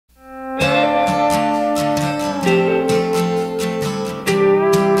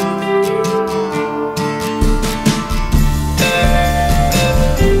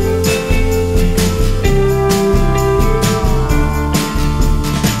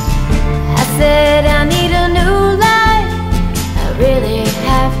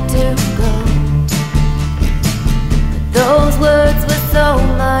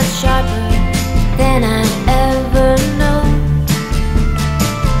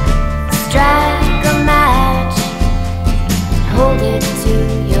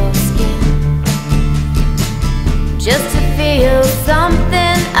just to feel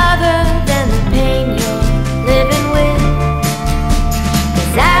something other than the pain you're living with.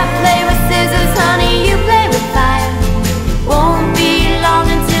 'Cause I play with scissors, honey, you play with fire. Won't be long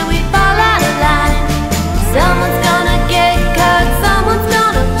until we fall out of line. Someone's gonna get cut, someone's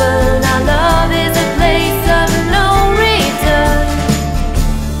gonna burn. Our love is a place of no return.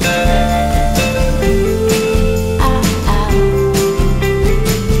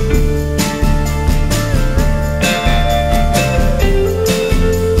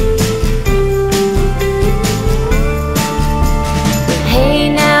 Hey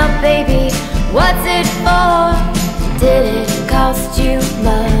now, baby, what's it for? Did it cost you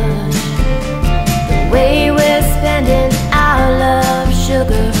much? The way we're spending our love,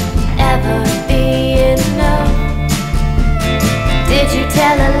 sugar, ever be enough? Did you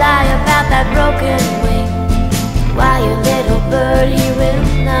tell a lie about that broken wing? Why, your little bird, he will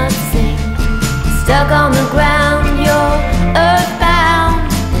not sing. Stuck on the ground.